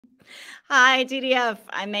Hi, TDF.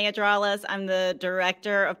 I'm May Adrales. I'm the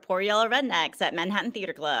director of Poor Yella Rednecks at Manhattan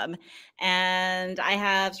Theater Club. And I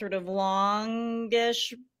have sort of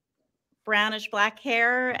longish, brownish black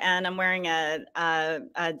hair, and I'm wearing a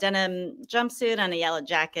denim jumpsuit and a yellow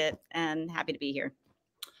jacket, and happy to be here.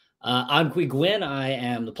 I'm Qui Nguyen. I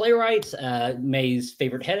am the playwright, May's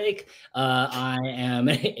favorite headache. I am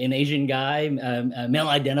an Asian guy, male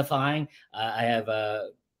identifying. I have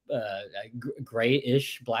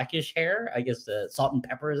grayish, blackish hair. I guess salt and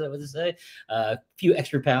pepper is that what they say. A few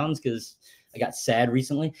extra pounds because I got sad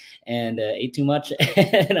recently and ate too much.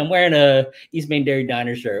 And I'm wearing a East Main Dairy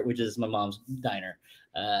Diner shirt, which is my mom's diner.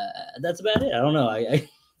 That's about it. I don't know.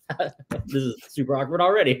 This is super awkward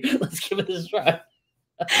already. Let's give it a try.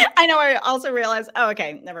 I know. I also realized. Oh,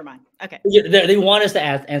 okay. Never mind. Okay. Yeah, they want us to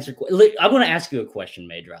answer. I'm going to ask you a question,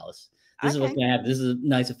 May Adrales. This is what's Okay. going to happen. This is a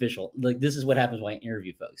nice official. Like, this is what happens when I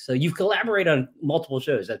interview folks. So you've collaborated on multiple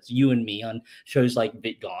shows. That's you and me on shows like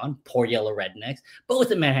Bit Gone, Poor Yella Rednecks,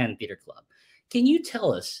 both at Manhattan Theater Club. Can you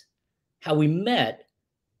tell us how we met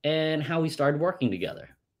and how we started working together?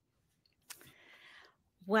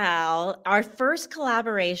 Well, our first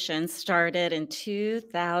collaboration started in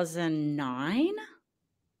 2009.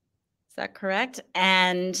 Is that correct?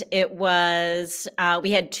 And it was,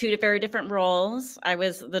 we had two very different roles. I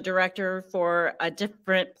was the director for a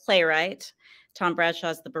different playwright, Tom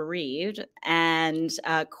Bradshaw's The Bereaved, and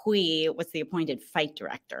Qui was the appointed fight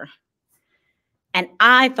director. And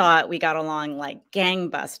I thought we got along like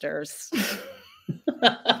gangbusters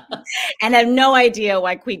and have no idea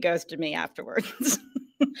why Qui ghosted me afterwards.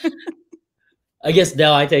 I guess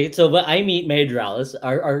now I take it. So, but I meet May Adrales,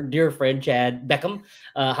 our dear friend Chad Beckham,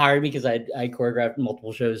 hired me because I choreographed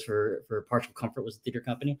multiple shows for Partial Comfort was the theater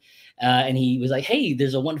company, and he was like, "Hey,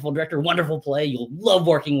 there's a wonderful director, wonderful play. You'll love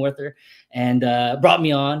working with her," and brought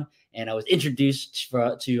me on. And I was introduced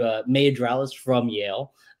to May Adrales from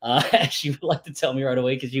Yale. She would like to tell me right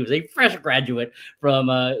away because she was a fresh graduate from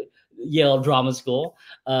Yale Drama School,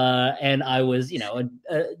 and I was,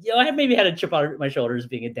 I had maybe had a chip on my shoulders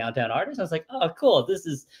being a downtown artist. I was like, oh, cool, this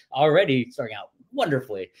is already starting out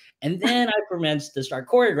wonderfully. And then I commenced to start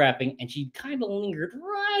choreographing, and she kind of lingered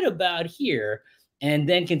right about here. And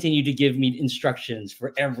then continued to give me instructions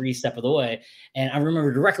for every step of the way. And I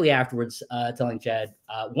remember directly afterwards telling Chad,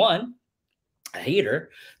 one, I hate her.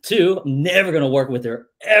 Two, I'm never going to work with her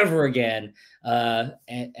ever again.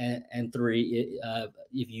 And three,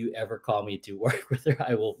 if you ever call me to work with her,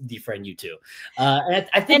 I will defriend you too. And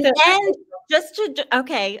I think And that. then just to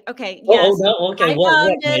okay, Oh, yes. no, okay. I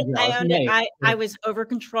What, owned it. I owned it. May? I was over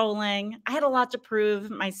controlling. I had a lot to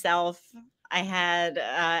prove myself. I had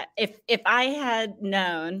if I had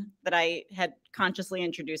known that I had consciously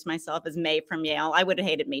introduced myself as May from Yale, I would have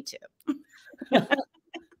hated me too.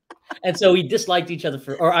 And so we disliked each other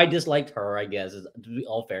or I disliked her, I guess, to be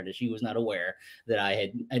all fairness. She was not aware that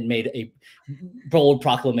I had made a bold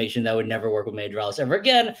proclamation that I would never work with May Adrales ever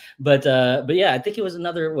again. But yeah, I think it was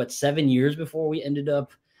another, 7 years before we ended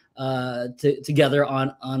up together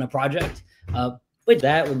on a project. But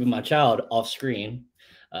that would be my child off screen,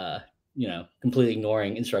 completely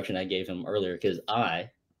ignoring instruction I gave him earlier because I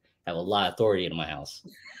have a lot of authority in my house.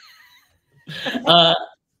 I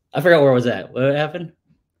forgot where I was at. What happened?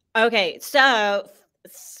 Okay, so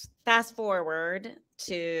fast forward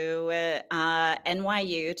to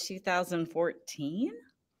NYU 2014.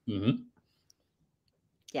 Mm-hmm.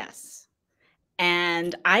 Yes.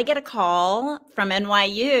 And I get a call from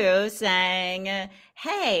NYU saying,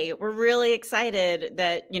 hey, we're really excited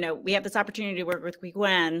that, we have this opportunity to work with Qui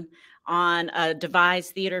Nguyen on a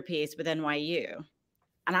devised theater piece with NYU.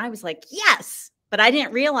 And I was like, yes, but I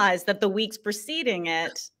didn't realize that the weeks preceding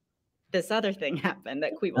it, this other thing happened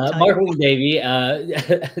that Qui will tell Mark you. Wing Davey,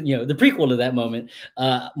 the prequel to that moment,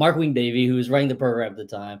 Mark Wing Davey, who was running the program at the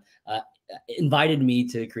time, invited me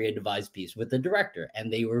to create a devised piece with the director,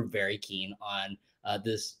 and they were very keen on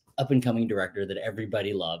this up-and-coming director that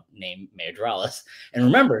everybody loved named May Adrales. And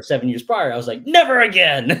remember, 7 years prior, I was like, never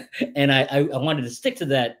again. And I wanted to stick to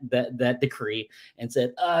that decree and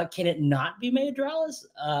said, can it not be May Adrales?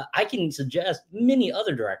 I can suggest many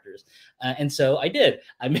other directors. And so I did.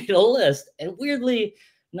 I made a list, and weirdly,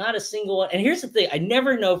 not a single one. And here's the thing, I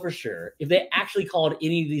never know for sure if they actually called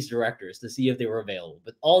any of these directors to see if they were available.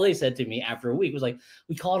 But all they said to me after a week was like,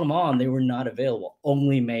 we called them on, they were not available.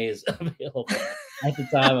 Only May is available. At the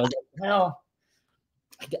time, I was like, well,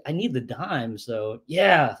 I need the dime. So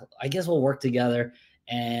yeah, I guess we'll work together.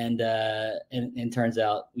 And turns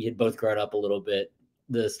out we had both grown up a little bit.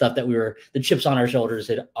 The stuff that the chips on our shoulders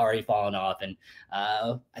had already fallen off. And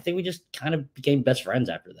I think we just kind of became best friends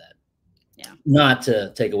after that. Yeah. Not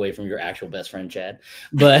to take away from your actual best friend, Chad,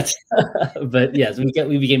 but but yes,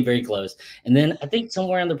 we became very close. And then I think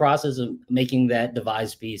somewhere in the process of making that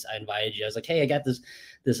devised piece, I invited you. I was like, hey, I got this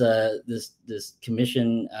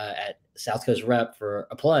commission at South Coast Rep for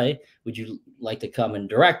a play. Would you like to come and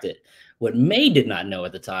direct it? What May did not know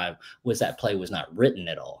at the time was that play was not written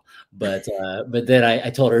at all. But then I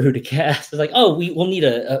told her who to cast. I was like, oh, we'll need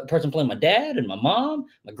a person playing my dad and my mom,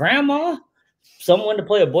 my grandma, someone to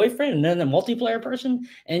play a boyfriend, and then a multiplayer person.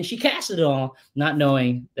 And she casted it all, not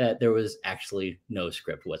knowing that there was actually no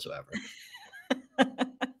script whatsoever.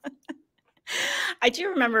 I do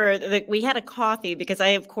remember that we had a coffee because I,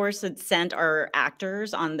 of course, had sent our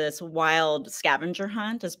actors on this wild scavenger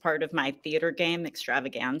hunt as part of my theater game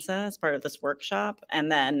extravaganza, as part of this workshop.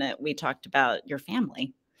 And then we talked about your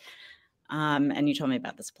family. And you told me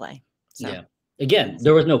about this play. So. Yeah. Again,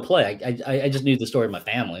 there was no play. I just knew the story of my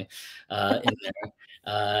family in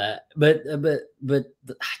there. But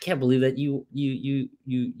I can't believe that you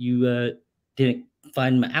didn't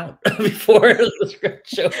find me out before the script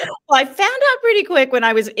showed up. Well, I found out pretty quick when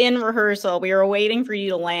I was in rehearsal. We were waiting for you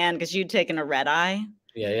to land because you'd taken a red eye.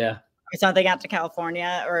 Yeah. Or something out to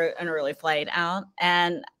California, or an early flight out.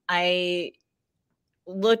 And I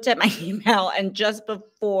looked at my email, and just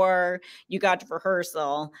before you got to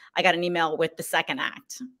rehearsal, I got an email with the second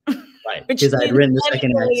act. Right, because I'd written the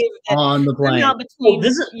second act on the plane. Between,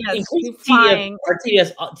 this is in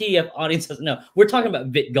case TDF audience doesn't know. We're talking about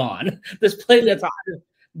Vit Gone, this play that's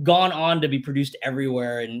gone on to be produced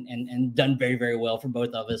everywhere and done very, very well for both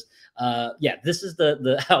of us. Yeah, this is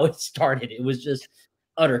the how it started. It was just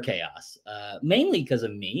utter chaos, mainly because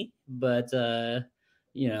of me, but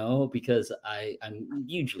because I'm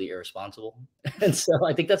hugely irresponsible, and so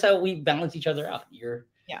I think that's how we balance each other out.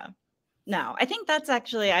 No, I think that's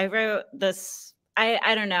actually, I wrote this,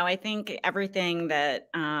 I don't know. I think everything that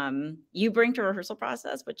you bring to a rehearsal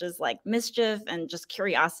process, which is like mischief and just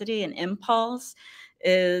curiosity and impulse,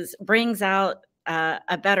 brings out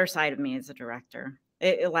a better side of me as a director.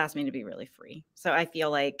 It allows me to be really free. So I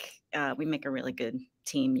feel like we make a really good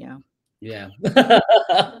team, Yeah.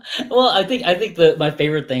 Well, I think my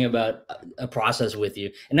favorite thing about a process with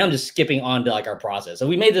you, and now I'm just skipping on to like our process. So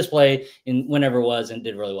we made this play in whenever it was and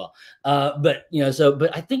did really well. But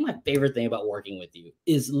I think my favorite thing about working with you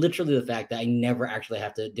is literally the fact that I never actually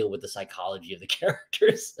have to deal with the psychology of the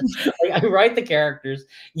characters. Like, I write the characters.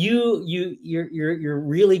 You're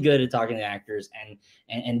really good at talking to actors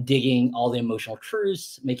and digging all the emotional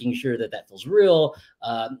truths, making sure that feels real,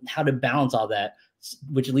 how to balance all that.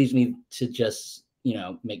 Which leads me to just,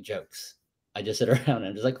 make jokes. I just sit around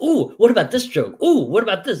and just like, oh, what about this joke? Oh, what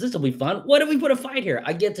about this? This will be fun. What if we put a fight here?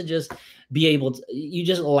 I get to just be able to, you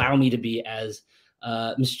just allow me to be as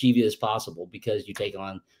mischievous as possible because you take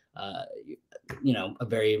on, a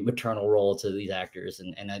very maternal role to these actors.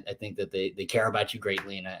 And I think that they care about you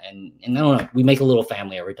greatly. And I don't know, we make a little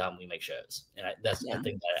family every time we make shows. And that's the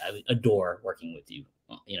thing that I adore working with you,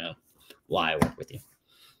 why I work with you.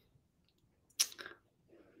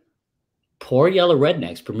 Poor Yella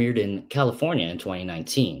Rednecks premiered in California in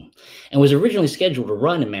 2019 and was originally scheduled to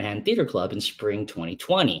run in Manhattan Theater Club in spring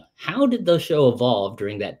 2020. How did the show evolve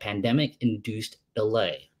during that pandemic-induced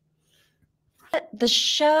delay? The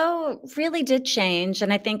show really did change,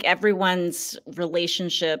 and I think everyone's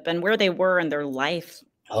relationship and where they were in their life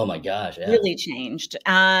oh my gosh, really changed.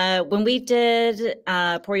 When we did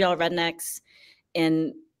Poor Yella Rednecks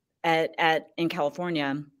in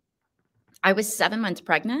California, I was 7 months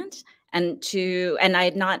pregnant. And I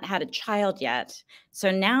had not had a child yet.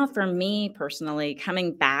 So now for me personally,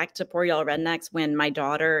 coming back to Poor Yella Rednecks when my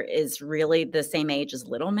daughter is really the same age as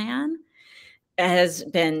Little Man has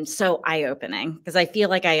been so eye-opening because I feel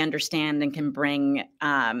like I understand and can bring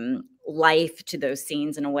life to those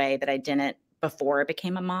scenes in a way that I didn't before I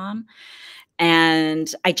became a mom.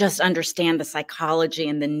 And I just understand the psychology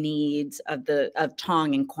and the needs of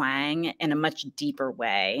Tong and Quang in a much deeper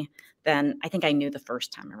way than I think I knew the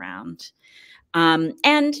first time around. And,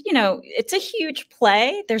 it's a huge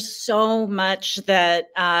play. There's so much that,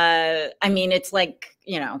 it's like,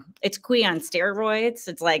 it's Qui on steroids.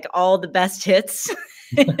 It's like all the best hits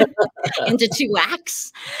into 2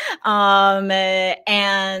 acts.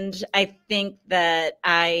 And I think that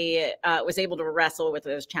I was able to wrestle with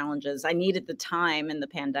those challenges. I needed the time in the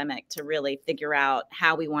pandemic to really figure out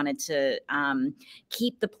how we wanted to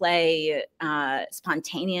keep the play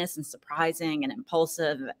spontaneous and surprising and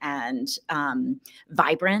impulsive and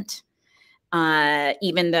vibrant.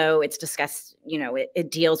 Even though it's discussed,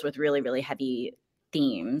 it deals with really, really heavy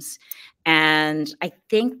themes. And I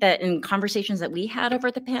think that in conversations that we had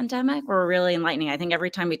over the pandemic were really enlightening. I think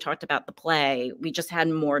every time we talked about the play, we just had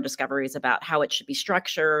more discoveries about how it should be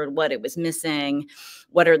structured, what it was missing,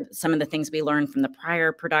 what are some of the things we learned from the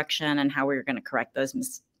prior production, and how we were going to correct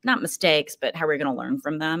those, not mistakes, but how we're going to learn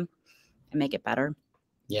from them and make it better.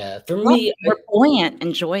 Yeah, for me, we're buoyant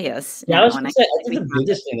and joyous. Yeah, I Now, was gonna say, I think the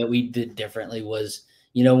biggest thing that we did differently was,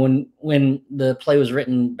 you know, when the play was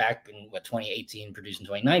written back in 2018, produced in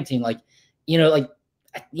 2019, like,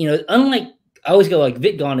 unlike, I always go like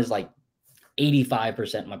VidCon is like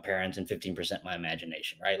 85% my parents and 15% my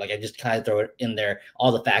imagination, right? Like I just kind of throw it in there.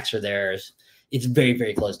 All the facts are there. It's very,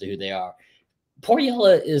 very close to who they are. Poor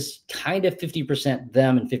Yella is kind of 50%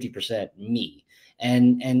 them and 50% me.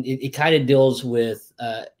 And it kind of deals with,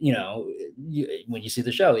 when you see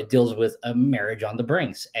the show, it deals with a marriage on the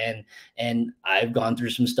brinks. And I've gone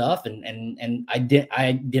through some stuff, and I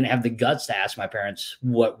didn't have the guts to ask my parents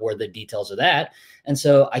what were the details of that. And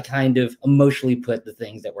so I kind of emotionally put the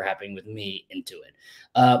things that were happening with me into it.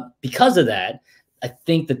 Because of that, I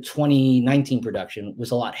think the 2019 production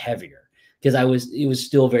was a lot heavier, because it was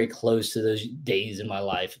still very close to those days in my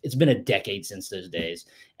life. It's been a decade since those days.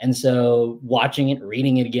 And so watching it,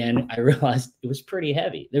 reading it again, I realized it was pretty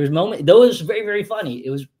heavy. There was moments, though it was very, very funny, it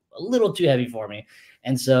was a little too heavy for me.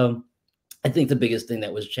 And so I think the biggest thing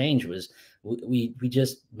that was changed was we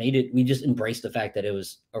just embraced the fact that it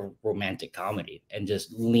was a romantic comedy, and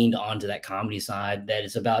just leaned onto that comedy side that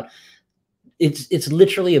is about, it's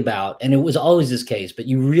literally about, and it was always this case, but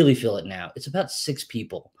you really feel it now. It's about 6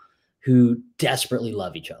 people who desperately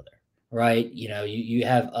love each other, right? You know, you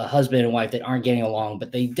have a husband and wife that aren't getting along,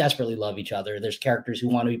 but they desperately love each other. There's characters who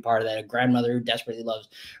want to be part of that. A grandmother who desperately loves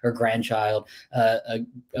her grandchild. A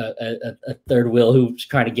third wheel who's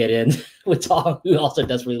trying to get in with Tom, who also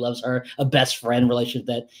desperately loves her. A best friend relationship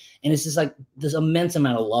and it's just like this immense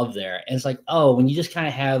amount of love there. And it's like, oh, when you just kind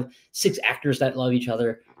of have 6 actors that love each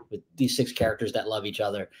other, with these 6 characters that love each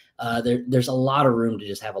other, there's a lot of room to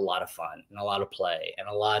just have a lot of fun and a lot of play and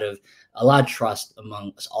a lot of trust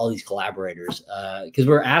amongst all these collaborators, because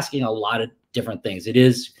we're asking a lot of different things. It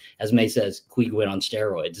is, as May says, Qui Nguyen on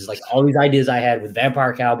steroids. It's like all these ideas I had with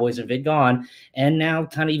Vampire Cowboys and VidCon, and now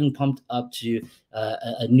kind of even pumped up to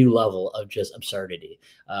a new level of just absurdity.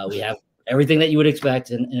 We have everything that you would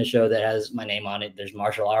expect in a show that has my name on it. There's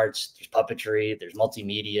martial arts, there's puppetry, there's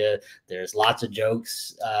multimedia, there's lots of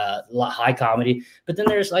jokes, high comedy, but then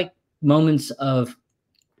there's like moments of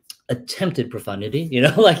attempted profundity,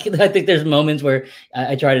 like I think there's moments where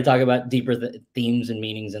I try to talk about deeper themes and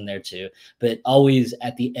meanings in there too, but always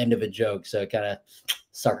at the end of a joke. So it kind of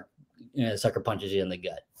sucker punches you in the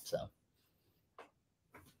gut. So.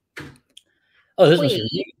 Oh, this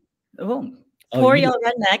was Poor Yella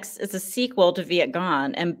Rednecks is a sequel to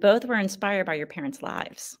VidCon, and both were inspired by your parents'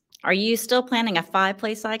 lives. Are you still planning a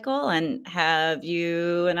 5-play cycle, and have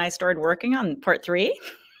you and I started working on part 3?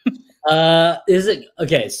 Is it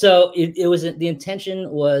okay? So it was, the intention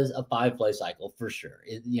was a 5-play cycle for sure.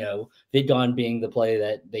 VidCon being the play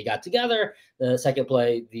that they got together, the second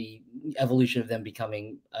play, the evolution of them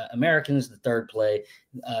becoming Americans, the third play,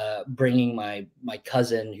 bringing my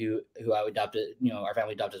cousin who I adopted, our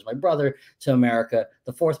family adopted as my brother, to America.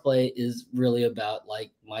 The fourth play is really about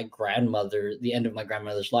like my grandmother, the end of my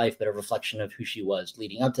grandmother's life, but a reflection of who she was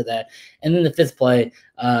leading up to that. And then the fifth play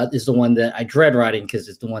is the one that I dread writing, because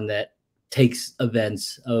it's the one that takes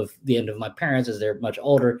events of the end of my parents as they're much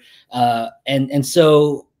older. And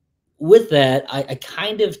so with that, I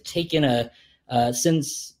kind of taken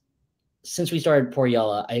since we started Poor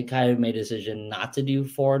Yella, I kind of made a decision not to do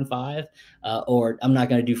 4 and 5, or I'm not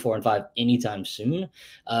going to do 4 and 5 anytime soon,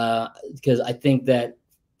 because I think that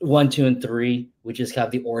 1, 2, and 3, which is kind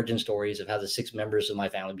of the origin stories of how the 6 members of my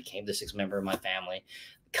family became the 6th member of my family,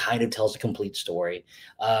 kind of tells a complete story.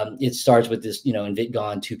 It starts with this, in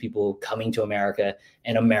VidCon, 2 people coming to America,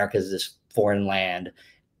 and America is this foreign land.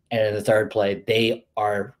 And in the third play, they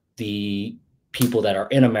are the people that are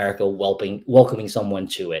in America welcoming someone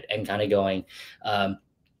to it, and kind of going,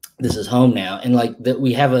 this is home now. And like that,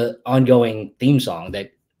 we have an ongoing theme song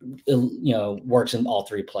that works in all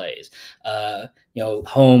 3 plays.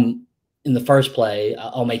 Home in the first play,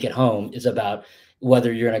 I'll Make It Home, is about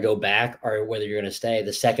whether you're going to go back or whether you're going to stay.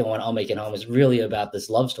 The second one, I'll Make It Home, is really about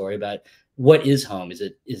this love story about what is home. Is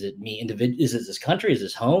it me individual? Is it this country? Is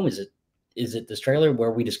this home? Is it this trailer?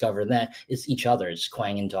 Where we discover that it's each other. It's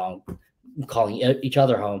Quang and Tong calling each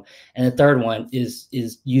other home. And the third one is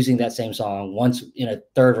using that same song once in a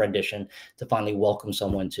third rendition to finally welcome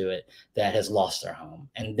someone to it that has lost their home,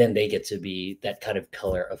 and then they get to be that kind of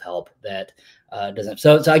pillar of help that doesn't.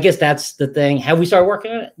 So I guess that's the thing. Have we started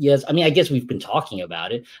working on it? Yes. I mean, I guess we've been talking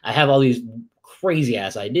about it. I have all these crazy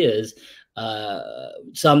ass ideas,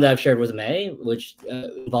 some that I've shared with May, which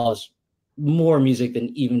involves more music than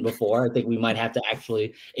even before. I think we might have to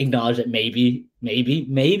actually acknowledge that maybe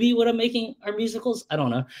what I'm making are musicals. I don't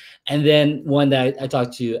know. And then one that I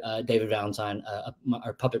talked to David Valentine,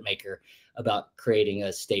 our puppet maker, about creating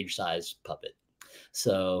a stage size puppet.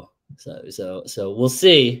 So we'll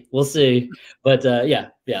see. But yeah.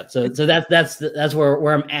 So that's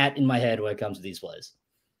where I'm at in my head when it comes to these plays.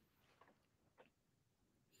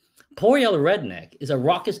 Poor Yella Redneck is a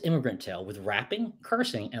raucous immigrant tale with rapping,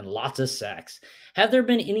 cursing, and lots of sex. Have there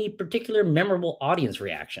been any particular memorable audience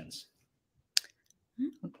reactions?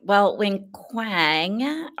 Well, when Quang,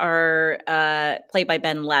 played by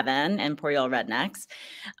Ben Levin and Poor Yella Rednecks,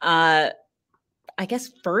 I guess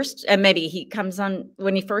first, and maybe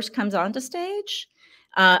when he first comes onto stage,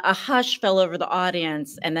 a hush fell over the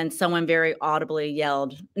audience, and then someone very audibly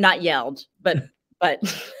not yelled, but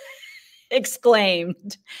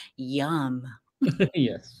exclaimed, "Yum."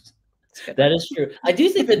 Yes, that is true. I do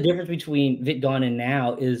think the difference between Vit Gone and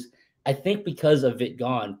now is, I think because of Vit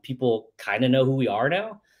Gone, people kind of know who we are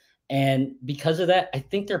now. And because of that, I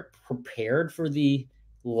think they're prepared for the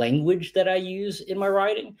language that I use in my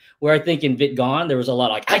writing. Where I think in Vit Gone, there was a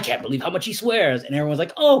lot like, I can't believe how much he swears. And everyone's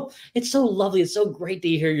like, oh, it's so lovely. It's so great to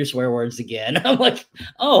hear your swear words again. I'm like,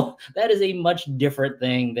 oh, that is a much different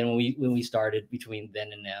thing than when we started between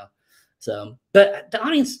then and now. So, but the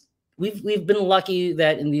audience, we've been lucky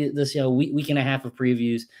that in this week and a half of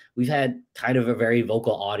previews, we've had kind of a very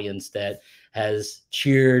vocal audience that has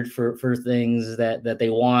cheered for things that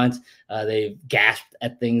they want. They've gasped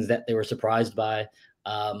at things that they were surprised by.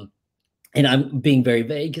 And I'm being very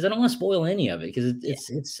vague because I don't want to spoil any of it, because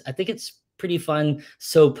it's I think it's pretty fun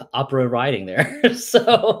soap opera writing there.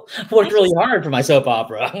 So I worked really hard for my soap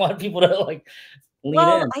opera. I want people to like lean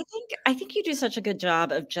in. I think you do such a good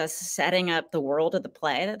job of just setting up the world of the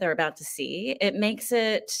play that they're about to see. It makes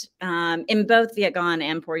it in both Vit Gone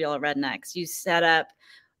and Poor Yella Rednecks, you set up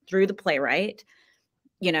through the playwright,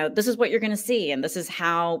 this is what you're going to see, and this is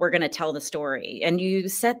how we're going to tell the story. And you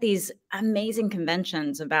set these amazing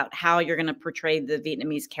conventions about how you're going to portray the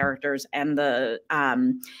Vietnamese characters and how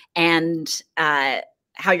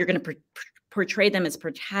you're going to portray them as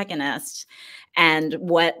protagonists, and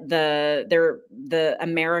what the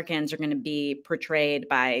Americans are going to be portrayed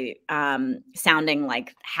by sounding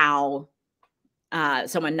like how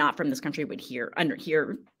someone not from this country would hear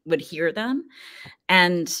them.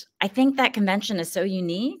 And I think that convention is so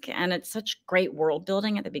unique, and it's such great world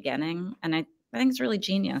building at the beginning. And I think it's really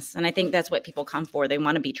genius. And I think that's what people come for. They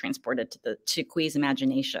want to be transported to Qui's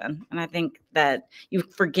imagination. And I think that you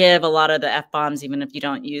forgive a lot of the F-bombs, even if you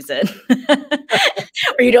don't use it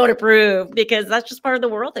or you don't approve, because that's just part of the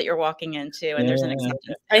world that you're walking into. And there's an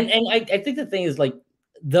acceptance. And I think the thing is, like,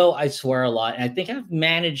 though I swear a lot, and I think I've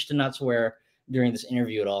managed to not swear during this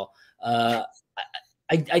interview at all.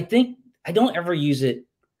 I think I don't ever use it,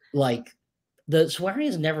 like, the swearing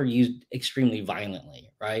is never used extremely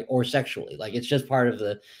violently, right? Or sexually. Like, it's just part of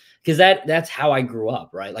because that's how I grew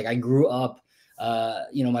up, right? Like, I grew up,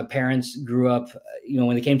 my parents grew up,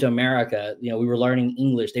 when they came to America, we were learning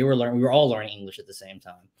English. We were all learning English at the same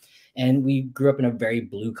time. And we grew up in a very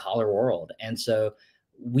blue collar world. And so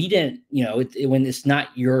we didn't, when it's not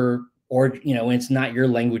your, or, when it's not your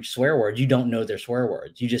language swear words, you don't know their swear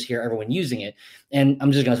words. You just hear everyone using it. And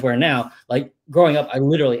I'm just going to swear now, like, growing up,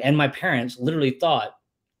 and my parents literally thought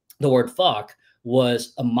the word fuck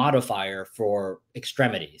was a modifier for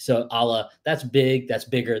extremity. So a la, that's big, that's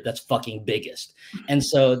bigger, that's fucking biggest. And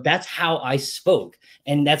so that's how I spoke.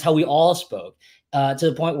 And that's how we all spoke. To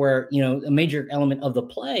the point where, a major element of the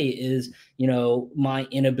play is, my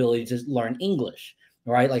inability to learn English,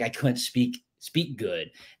 right? Like, I couldn't speak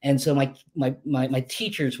good. And so my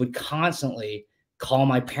teachers would constantly call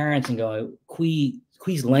my parents and go,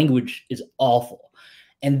 Qui's language is awful.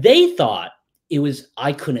 And they thought it was,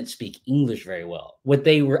 I couldn't speak English very well. What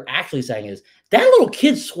they were actually saying is, that little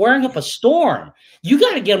kid's swearing up a storm. You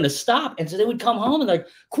got to get him to stop. And so they would come home and like,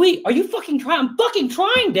 Qui, are you fucking trying? I'm fucking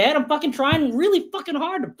trying, Dad. I'm fucking trying really fucking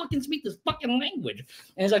hard to fucking speak this fucking language.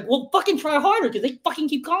 And it's like, well, fucking try harder, because they fucking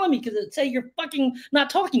keep calling me because they say you're fucking not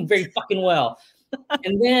talking very fucking well.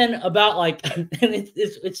 And then about and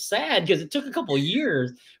it's sad because it took a couple of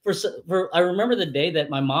years for I remember the day that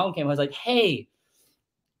my mom came. I was like, hey,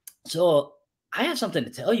 so I have something to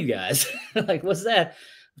tell you guys. Like, what's that?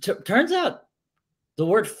 turns out the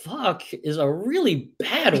word fuck is a really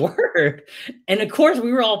bad word. And of course,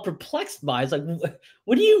 we were all perplexed by it. It's like,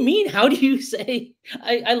 what do you mean? How do you say,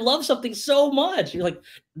 I love something so much? You're like,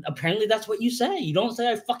 apparently that's what you say. You don't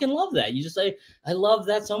say, I fucking love that. You just say, I love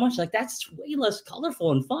that so much. Like, that's way less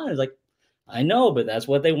colorful and fun. It's like, I know, but that's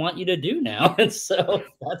what they want you to do now. And so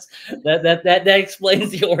that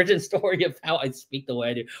explains the origin story of how I speak the way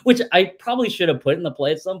I do, which I probably should have put in the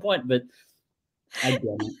play at some point, but I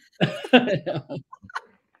didn't.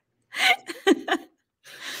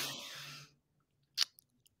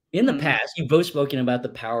 In the past, you've both spoken about the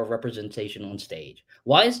power of representation on stage.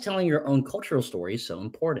 Why is telling your own cultural stories so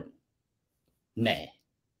important? May.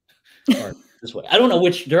 Or this way. I don't know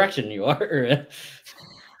which direction you are.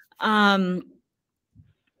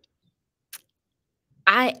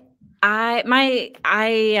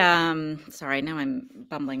 Sorry, now I'm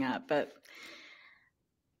bumbling up, but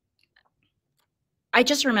I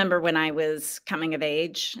just remember when I was coming of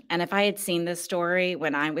age, and if I had seen this story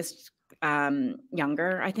when I was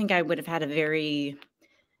younger, I think I would have had a very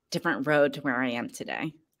different road to where I am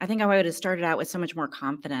today. I think I would have started out with so much more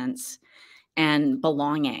confidence and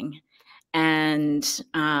belonging and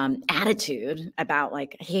attitude about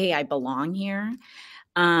like, hey, I belong here.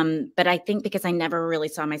 But I think because I never really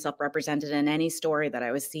saw myself represented in any story that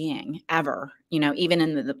I was seeing ever, even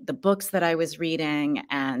in the books that I was reading,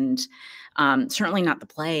 and certainly not the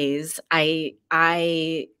plays. I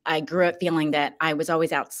grew up feeling that I was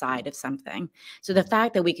always outside of something. So the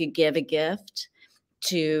fact that we could give a gift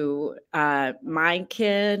to my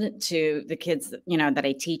kid, to the kids, that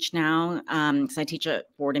I teach now, because I teach at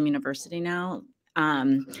Fordham University now,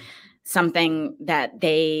 something that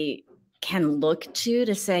they can look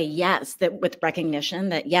to say, yes, that with recognition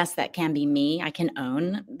that, yes, that can be me. I can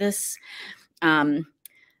own this. I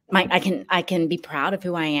can be proud of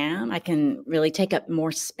who I am. I can really take up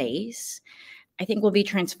more space. I think will be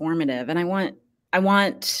transformative. And I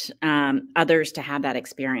want others to have that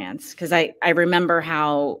experience, because I remember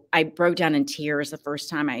how I broke down in tears the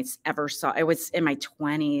first time I ever saw. I was in my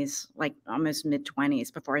 20s, like almost mid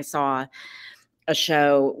 20s, before I saw a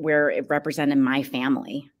show where it represented my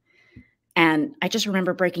family. And I just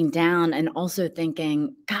remember breaking down and also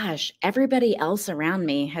thinking, gosh, everybody else around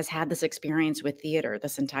me has had this experience with theater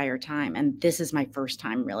this entire time. And this is my first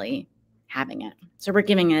time really having it. So we're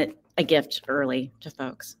giving it a gift early to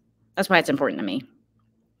folks. That's why it's important to me.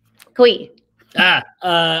 Qui.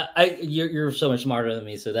 You're so much smarter than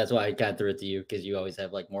me, so that's why I got through it to you, because you always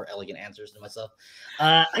have like more elegant answers than myself.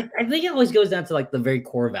 I think it always goes down to like the very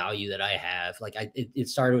core value that I have. Like it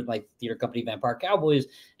started with like theater company Vampire Cowboys,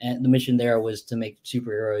 and the mission there was to make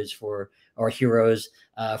superheroes or heroes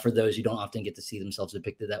for those who don't often get to see themselves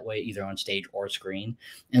depicted that way, either on stage or screen.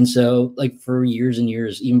 And so like for years and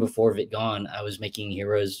years, even before Vit Gone, I was making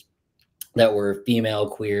heroes that were female,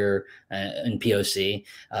 queer, and POC,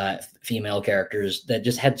 female characters that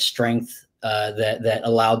just had strength that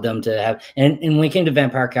allowed them to have. And when it came to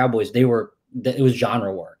Vampire Cowboys, it was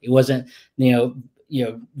genre work. It wasn't,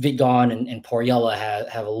 Vit Gone and Poor Yella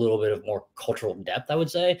have a little bit of more cultural depth, I would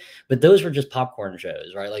say. But those were just popcorn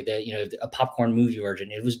shows, right? Like that, a popcorn movie version.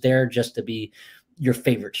 It was there just to be your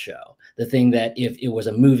favorite show, the thing that if it was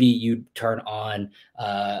a movie you'd turn on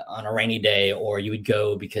a rainy day, or you would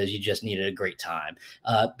go because you just needed a great time.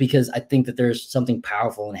 Because I think that there's something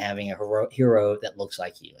powerful in having a hero that looks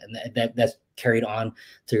like you, and that's carried on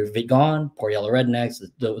through Vit Gone, Poor Yella Rednecks,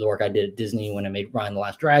 the work I did at Disney when I made Ryan the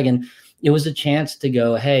Last Dragon. It was a chance to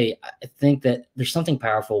go, hey, I think that there's something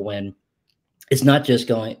powerful when it's not just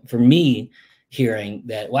going, for me, hearing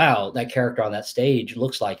that, wow, that character on that stage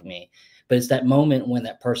looks like me. But it's that moment when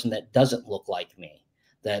that person that doesn't look like me,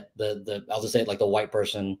 that I'll just say it, like the white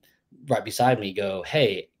person right beside me, go,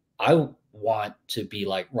 hey, I want to be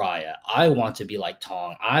like Raya. I want to be like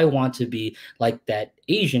Tong. I want to be like that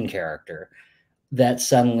Asian character. That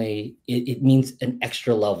suddenly it means an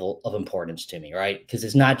extra level of importance to me, right? Because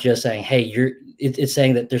it's not just saying, hey, it's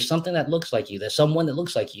saying that there's something that looks like you, there's someone that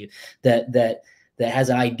looks like you, that has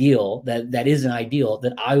an ideal, that is an ideal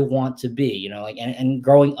that I want to be, like, and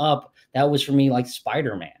growing up, that was for me like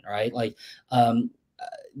Spider-Man, right? Like, and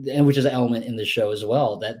which is an element in the show as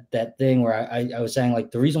well. That thing where I was saying,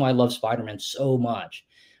 like, the reason why I love Spider-Man so much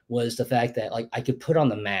was the fact that like I could put on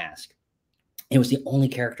the mask. It was the only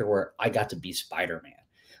character where I got to be Spider-Man.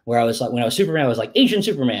 Where I was like, when I was Superman, I was like Asian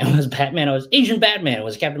Superman. When I was Batman, I was Asian Batman. I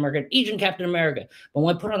was Captain America, Asian Captain America. But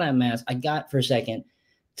when I put on that mask, I got for a second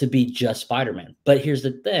to be just Spider-Man. But here's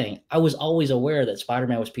the thing. I was always aware that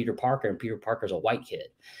Spider-Man was Peter Parker, and Peter Parker's a white kid.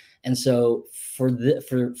 And so for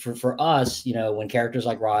us, when characters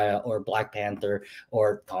like Raya or Black Panther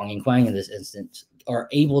or Kong and Quang in this instance are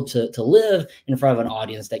able to live in front of an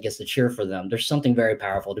audience that gets to cheer for them. There's something very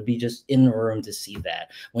powerful to be just in the room to see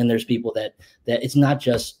that, when there's people that it's not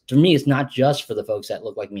just, to me, it's not just for the folks that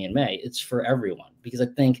look like me and May, it's for everyone, because I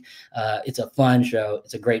think it's a fun show,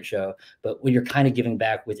 it's a great show, but when you're kind of giving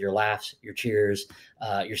back with your laughs, your cheers,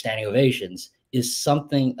 your standing ovations, is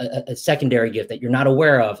something, a secondary gift that you're not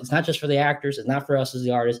aware of. It's not just for the actors, it's not for us as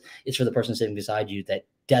the artists, it's for the person sitting beside you that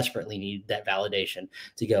desperately need that validation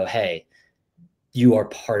to go, hey, you are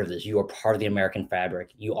part of this, you are part of the American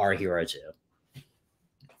fabric, you are a hero too.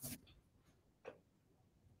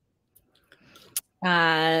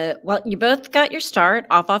 Well, you both got your start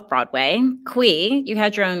off Broadway. Qui, you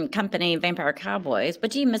had your own company, Vampire Cowboys.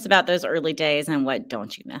 What do you miss about those early days, and what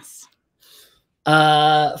don't you miss?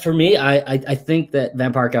 For me, I think that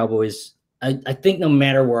Vampire Cowboys, I think no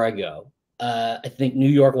matter where I go, I think New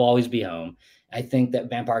York will always be home. I think that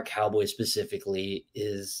Vampire Cowboys specifically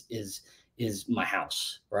is my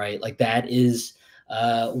house, right? Like that is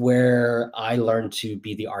where I learned to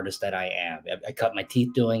be the artist that I am. I cut my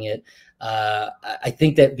teeth doing it. I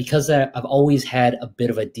think that because I've always had a bit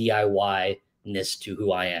of a DIY-ness to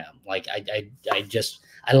who I am. Like I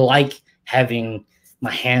like having my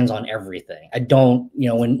hands on everything. I don't,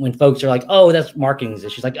 when folks are like, oh, that's marketing.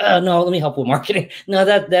 She's like, oh no, let me help with marketing. No,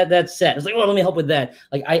 that's set. It's like, oh, let me help with that.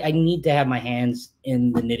 Like I need to have my hands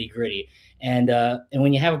in the nitty gritty. And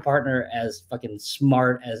when you have a partner as fucking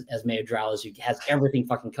smart as May Adrales, who has everything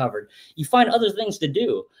fucking covered, you find other things to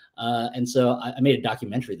do. And so I made a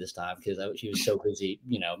documentary this time because she was so busy,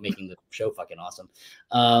 making the show fucking awesome.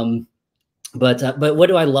 But what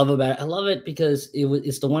do I love about it? I love it because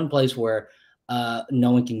it's the one place where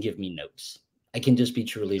no one can give me notes. I can just be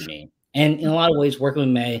truly me. And in a lot of ways, working with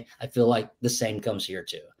May, I feel like the same comes here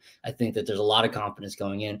too. I think that there's a lot of confidence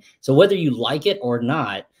going in. So whether you like it or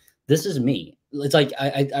not, this is me. It's like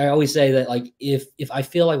I always say that, like, if I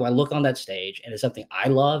feel like when I look on that stage and it's something I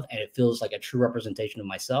love and it feels like a true representation of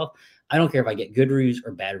myself, I don't care if I get good reviews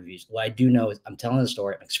or bad reviews. What I do know is I'm telling a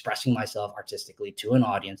story, I'm expressing myself artistically to an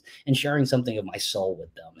audience and sharing something of my soul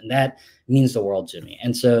with them. And that means the world to me.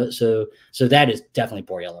 And so that is definitely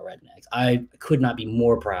poor Yella Rednecks. I could not be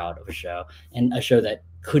more proud of a show, and a show that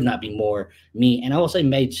could not be more me. And I will say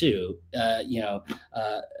May too, on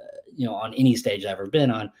any stage I've ever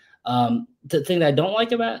been on. The thing that I don't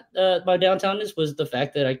like about my downtownness was the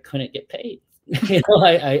fact that I couldn't get paid.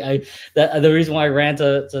 The reason why I ran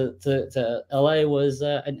to LA was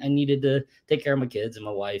I needed to take care of my kids and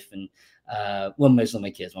my wife, and mostly my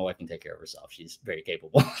kids. My wife can take care of herself; she's very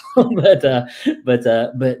capable. but that's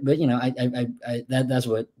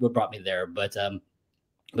what brought me there. But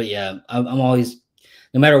yeah, I'm always,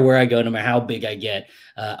 no matter where I go, no matter how big I get,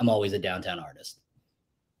 I'm always a downtown artist.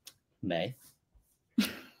 May.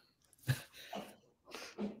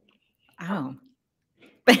 Oh.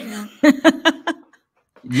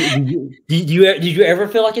 Did you ever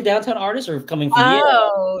feel like a downtown artist, or coming from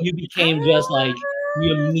you became just like,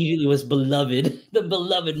 you immediately was beloved, the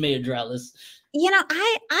beloved May Adrales?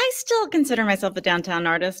 I still consider myself a downtown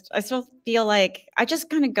artist. I still feel like I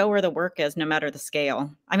just kind of go where the work is, no matter the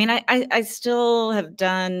scale. I mean, I still have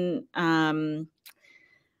done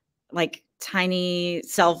like tiny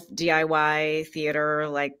self DIY theater,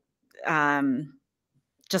 like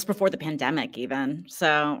just before the pandemic even.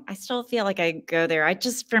 So I still feel like I go there.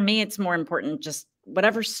 For me, it's more important, just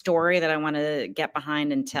whatever story that I want to get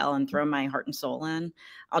behind and tell and throw my heart and soul in,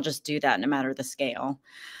 I'll just do that no matter the scale.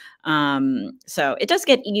 So it does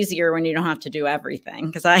get easier when you don't have to do everything,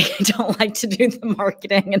 because I don't like to do the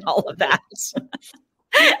marketing and all of that.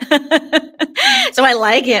 So I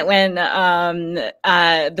like it when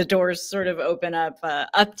the doors sort of open up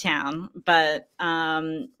uptown, but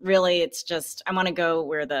really it's just, I want to go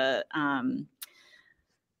where the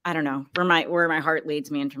I don't know, where my heart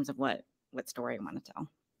leads me in terms of what story I want to tell.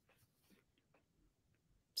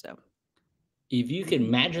 So if you could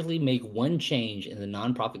magically make one change in the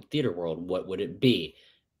nonprofit theater world, what would it be?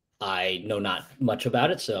 I know not much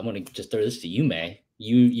about it, so I'm going to just throw this to you, May.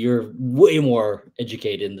 You're way more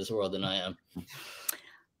educated in this world than I am.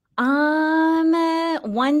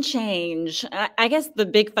 One change. I guess the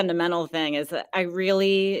big fundamental thing is that I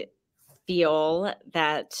really feel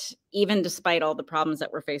that even despite all the problems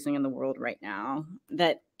that we're facing in the world right now,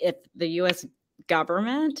 that if the U.S.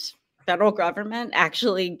 government, federal government,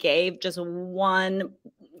 actually gave just one,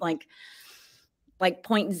 like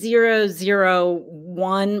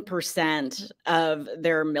 0.001% of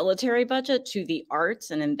their military budget to the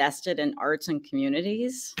arts and invested in arts and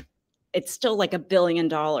communities, it's still like $1 billion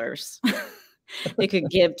they could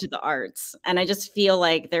give to the arts. And I just feel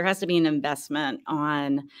like there has to be an investment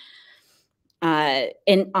on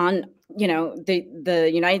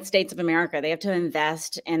the United States of America, they have to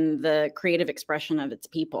invest in the creative expression of its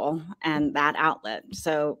people and that outlet.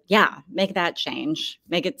 So yeah, make that change,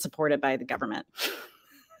 make it supported by the government.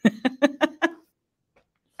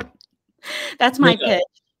 That's my pitch.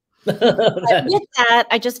 With that,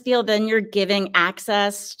 I just feel then you're giving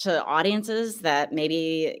access to audiences that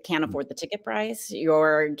maybe can't afford the ticket price.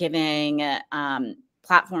 You're giving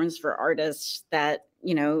platforms for artists that,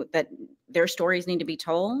 that their stories need to be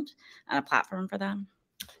told, and a platform for them.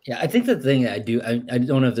 Yeah, I think the thing that I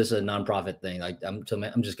don't know if this is a nonprofit thing. Like, I'm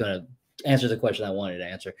just gonna answer the question I wanted to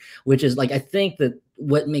answer, which is like, I think that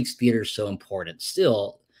what makes theater so important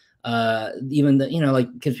still, even the,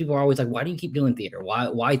 like, because people are always like, why do you keep doing theater?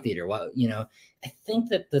 Why theater? Why, I think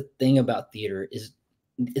that the thing about theater is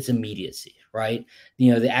its immediacy, right?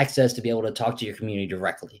 The access to be able to talk to your community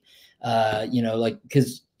directly, like,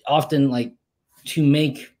 because often, like, to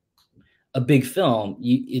make a big film,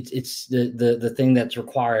 it's the thing that's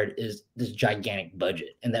required is this gigantic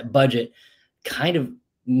budget, and that budget kind of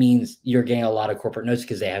means you're getting a lot of corporate notes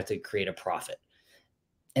because they have to create a profit,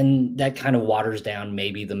 and that kind of waters down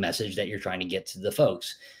maybe the message that you're trying to get to the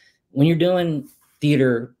folks. When you're doing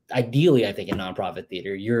theater, ideally, I think in nonprofit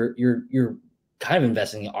theater, you're kind of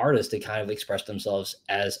investing in the artists to kind of express themselves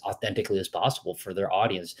as authentically as possible for their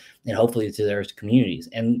audience and hopefully to their communities.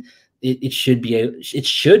 And it should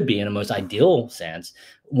be in a most ideal sense,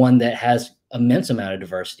 one that has immense amount of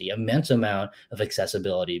diversity, immense amount of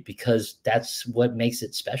accessibility, because that's what makes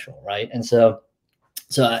it special, right? And so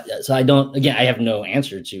I don't, again, I have no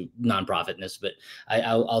answer to nonprofitness, but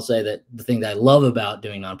I'll say that the thing that I love about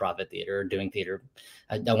doing nonprofit theater, or doing theater,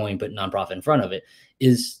 I won't even put nonprofit in front of it,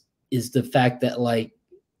 is the fact that, like,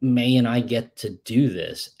 May and I get to do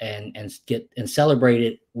this and celebrate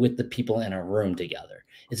it with the people in a room together.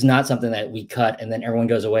 It's not something that we cut and then everyone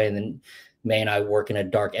goes away and then May and I work in a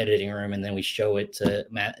dark editing room and then we show it to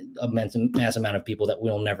a mass amount of people that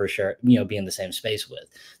we'll never share, be in the same space with.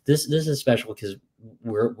 This is special because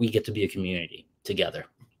we get to be a community together.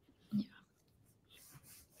 Yeah.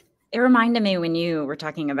 It reminded me when you were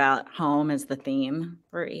talking about home as the theme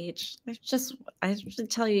for each. I should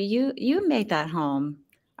tell you, you made that home.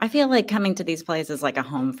 I feel like coming to these plays is like a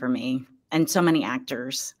home for me and so many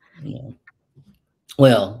actors. Yeah.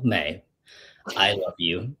 Well, May, I love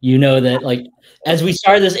you. You know that, like, as we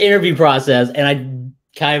started this interview process and I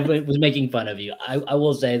kind of was making fun of you, I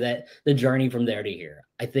will say that the journey from there to here,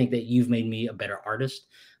 I think that you've made me a better artist,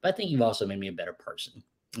 but I think you've also made me a better person.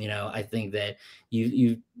 I think that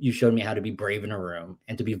you showed me how to be brave in a room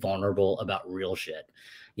and to be vulnerable about real shit,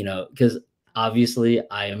 because obviously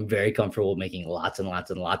I am very comfortable making lots and lots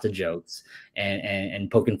and lots of jokes and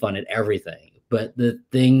poking fun at everything. But the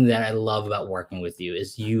thing that I love about working with you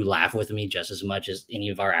is you laugh with me just as much as any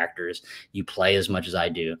of our actors. You play as much as I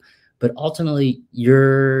do. But ultimately,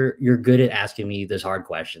 you're good at asking me those hard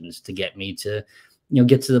questions to get me to,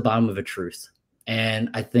 get to the bottom of a truth. And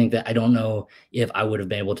I think that I don't know if I would have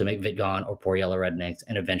been able to make VidGone or Poor Yella Rednecks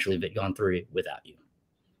and eventually VidGone 3 without you.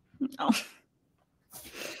 Oh.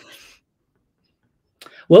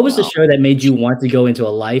 What was the show that made you want to go into a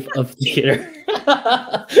life of theater?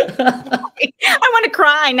 I want to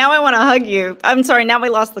cry. Now I want to hug you. I'm sorry. Now we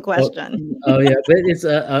lost the question. Oh yeah, but it's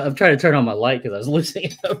I'm trying to turn on my light because I was losing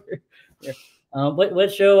it over here.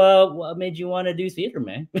 What show what made you want to do theater,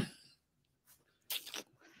 man?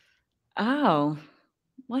 Oh,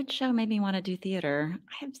 what show made me want to do theater?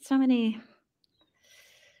 I have so many.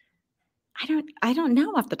 I don't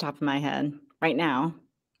know off the top of my head right now.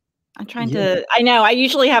 I'm trying to, I know I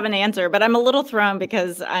usually have an answer, but I'm a little thrown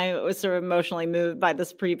because I was sort of emotionally moved by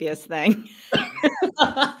this previous thing.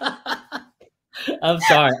 I'm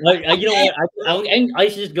sorry. You know what? I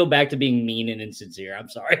should just go back to being mean and insincere. I'm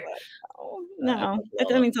sorry. Oh, no,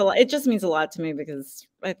 it means a lot. It just means a lot to me because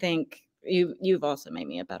I think you've also made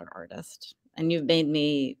me a better artist, and you've made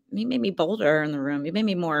me bolder in the room. You made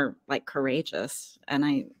me more like courageous, and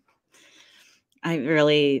I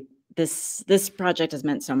really. This project has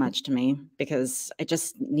meant so much to me because I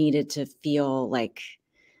just needed to feel like,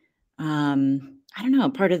 I don't know,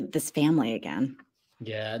 part of this family again.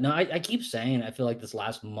 Yeah, no, I keep saying, I feel like this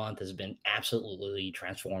last month has been absolutely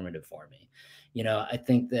transformative for me. I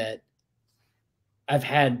think that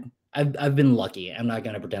I've been lucky. I'm not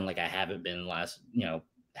going to pretend like I haven't been in the last,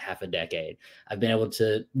 half a decade. I've been able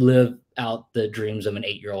to live out the dreams of an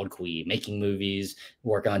 8-year-old Qui, making movies,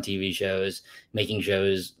 work on TV shows, making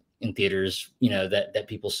shows in theaters, that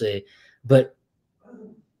people see. But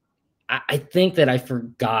I think that I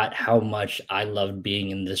forgot how much I loved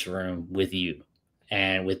being in this room with you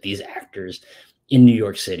and with these actors in New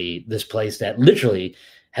York City, this place that literally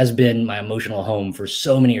has been my emotional home for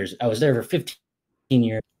so many years. I was there for 15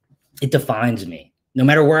 years. It defines me. No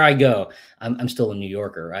matter where I go, I'm still a New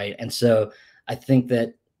Yorker, right? And so I think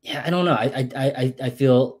that, yeah, I don't know. I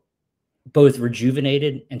feel both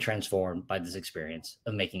rejuvenated and transformed by this experience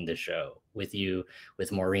of making this show with you,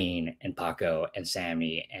 with Maureen and Paco and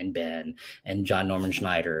Sammy and Ben and John Norman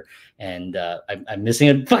Schneider. And I'm missing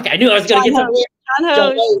it. Fuck, I knew I was going to get to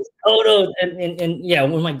John Host. Oh no. And yeah,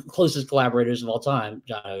 one of my closest collaborators of all time,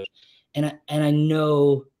 John Host. And I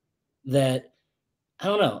know that, I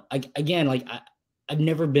don't know. I've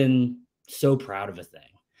never been so proud of a thing.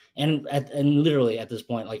 And literally at this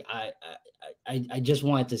point, like I just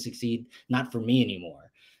want it to succeed, not for me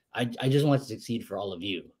anymore. I just want it to succeed for all of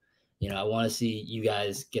you. You know, I want to see you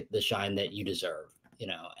guys get the shine that you deserve, you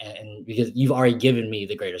know, and because you've already given me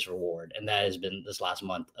the greatest reward, and that has been this last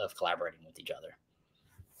month of collaborating with each other.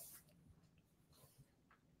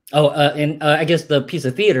 Oh, and I guess the piece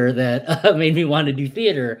of theater that made me want to do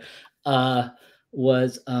theater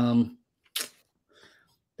was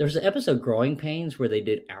there's an episode, Growing Pains, where they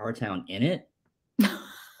did Our Town in it.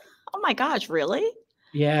 Oh my gosh, really?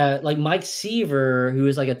 Yeah, like Mike Seaver, who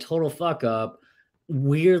is like a total fuck up,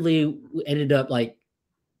 weirdly ended up like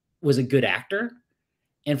was a good actor.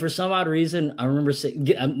 And for some odd reason, I remember saying,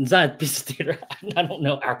 it's not a piece of theater. I don't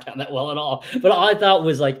know Our Town that well at all. But all I thought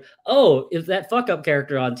was like, oh, if that fuck up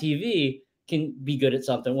character on TV can be good at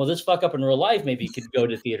something, well, this fuck up in real life maybe could go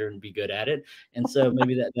to theater and be good at it. And so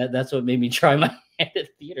maybe that's what made me try my hand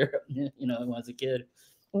at theater, you know, when I was a kid.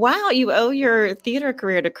 Wow, you owe your theater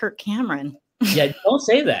career to Kirk Cameron. Yeah, don't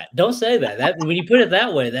say that. Don't say that. That when you put it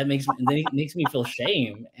that way, that makes me feel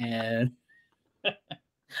shame. And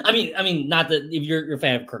I mean, not that if you're a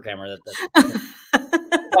fan of Kirk Cameron, that's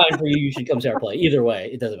fine for you. You should come see our play. Either way,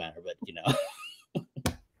 it doesn't matter. But you know,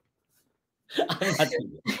 I'm not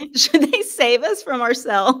should they save us from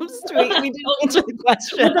ourselves? We didn't answer the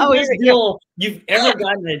question. What's the best deal you've ever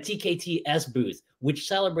gotten at a TKTS booth, which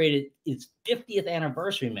celebrated its 50th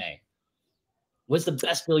anniversary May? What's the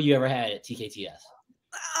best deal you ever had at TKTS?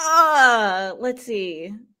 Let's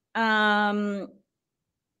see. Oh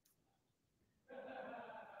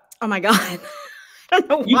my God. I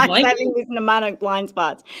don't know why I'm having these mnemonic blind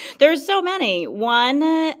spots. There's so many. One,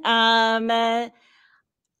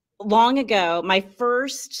 long ago, my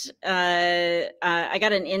first, I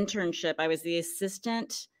got an internship. I was the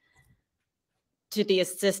assistant to the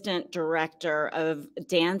assistant director of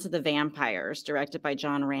Dance of the Vampires, directed by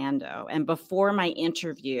John Rando. And before my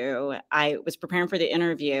interview, I was preparing for the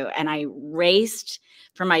interview, and I raced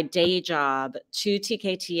from my day job to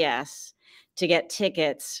TKTS to get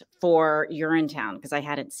tickets for Urinetown because I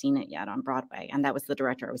hadn't seen it yet on Broadway. And that was the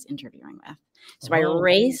director I was interviewing with. So I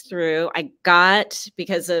raced through. I got,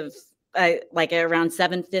 because of like around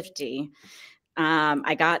 7:50,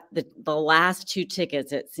 I got the last 2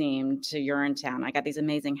 tickets, it seemed, to Urinetown. I got these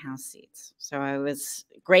amazing house seats. So I was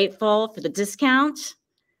grateful for the discount.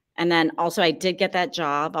 And then also I did get that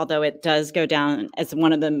job, although it does go down as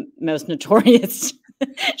one of the most notorious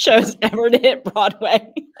shows ever to hit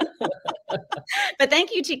Broadway. But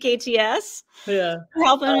thank you, TKTS,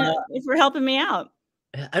 for helping me out.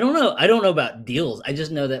 I don't know about deals. I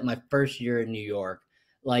just know that my first year in New York,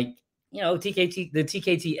 like, you know, the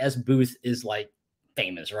TKTS booth is like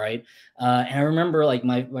famous, right? And I remember like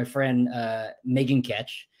my friend Megan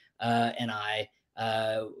Ketch and I,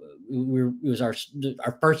 it was our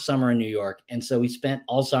first summer in New York, and so we spent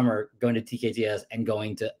all summer going to TKTS and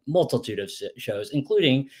going to multitude of shows,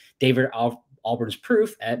 including David Alburn's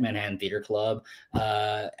Proof at Manhattan Theater Club,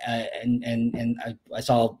 and I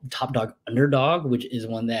saw Top Dog Underdog, which is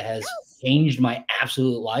one that has changed my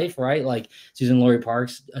absolute life, right? Like Susan Laurie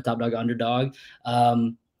Parks, Top Dog Underdog.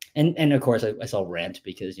 And of course I saw Rent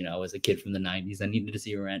because, you know, I was a kid from the 90s. I needed to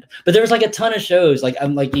see Rent. But there was like a ton of shows. Like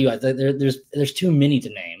I'm like you, there's too many to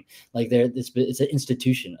name. Like it's an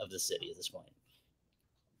institution of the city at this point.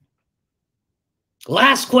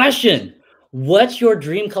 Last question. What's your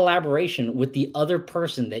dream collaboration with the other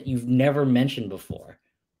person that you've never mentioned before?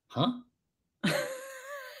 Huh?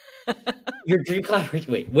 Your dream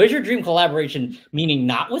collaboration. Wait, where's your dream collaboration? Meaning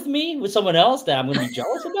not with me, with someone else that I'm going to be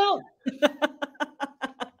jealous about?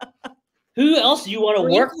 Who else do you want to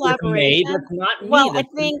work with, May? That's not me. Well, that's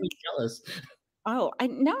I think jealous. Oh, I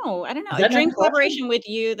don't know. A dream collaboration with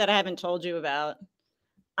you that I haven't told you about.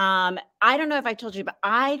 I don't know if I told you, but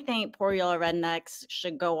I think Poor Yella Rednecks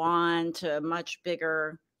should go on to a much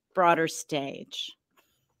bigger, broader stage.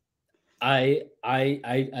 You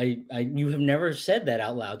have never said that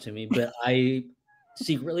out loud to me, but I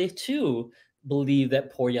secretly too believe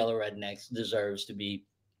that Poor Yella Rednecks deserves to be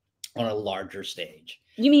on a larger stage.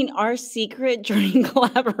 You mean our secret dream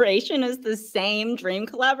collaboration is the same dream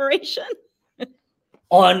collaboration?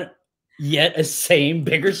 On yet a same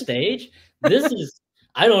bigger stage? This is,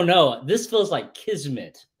 I don't know. This feels like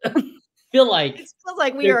kismet. I feel like It feels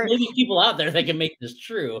like we there's are. maybe people out there that can make this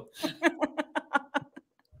true.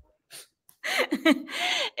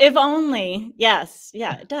 If only. Yes.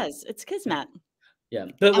 Yeah, it does. It's kismet. Yeah,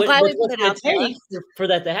 but I'm glad we what's put it going out to there. take for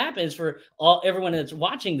that to happen is for everyone that's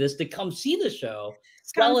watching this to come see the show,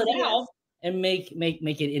 Come sell it see out, us. and make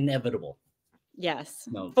it inevitable. Yes.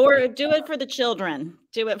 No, Do it for the children.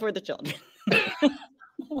 Do it for the children.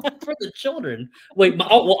 for the children. Wait,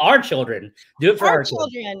 well, our children. Do it for our kids.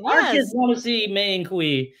 children. Our kids Yes. want to see May and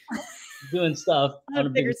Qui doing stuff on a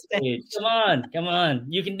bigger stage. stage. Come on.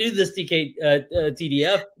 You can do this,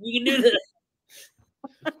 TDF. You can do this.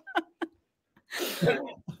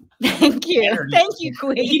 Thank you. Thank you, They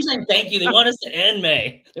Qui. keep saying thank you. They want us to end,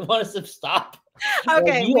 May. They want us to stop.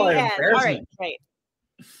 Okay, You we are end. All right, embarrassment. great.